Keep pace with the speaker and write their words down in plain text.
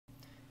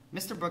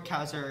Mr.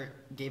 Brookhauser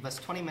gave us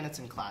 20 minutes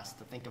in class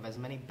to think of as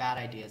many bad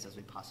ideas as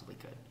we possibly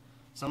could.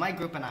 So my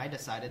group and I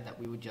decided that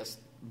we would just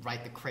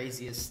write the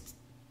craziest,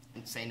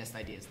 insanest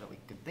ideas that we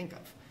could think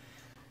of.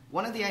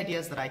 One of the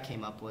ideas that I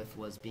came up with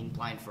was being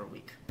blind for a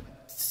week.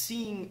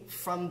 Seeing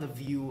from the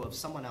view of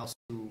someone else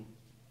who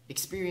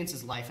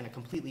experiences life in a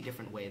completely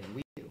different way than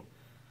we do.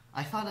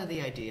 I thought of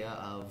the idea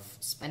of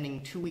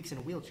spending 2 weeks in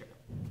a wheelchair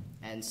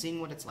and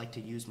seeing what it's like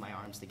to use my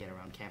arms to get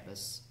around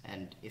campus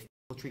and if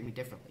people treat me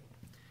differently.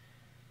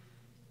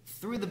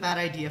 Through the bad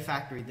idea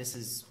factory, this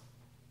is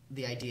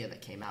the idea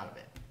that came out of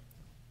it.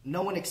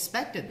 No one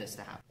expected this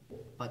to happen,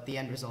 but the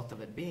end result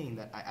of it being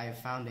that I have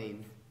found a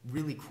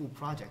really cool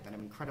project that I'm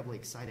incredibly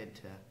excited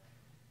to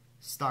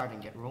start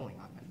and get rolling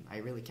on. And I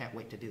really can't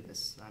wait to do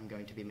this. I'm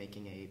going to be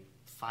making a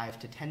 5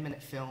 to 10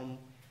 minute film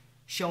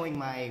showing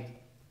my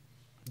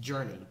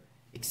journey,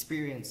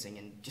 experiencing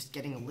and just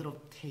getting a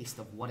little taste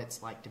of what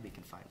it's like to be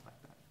confined by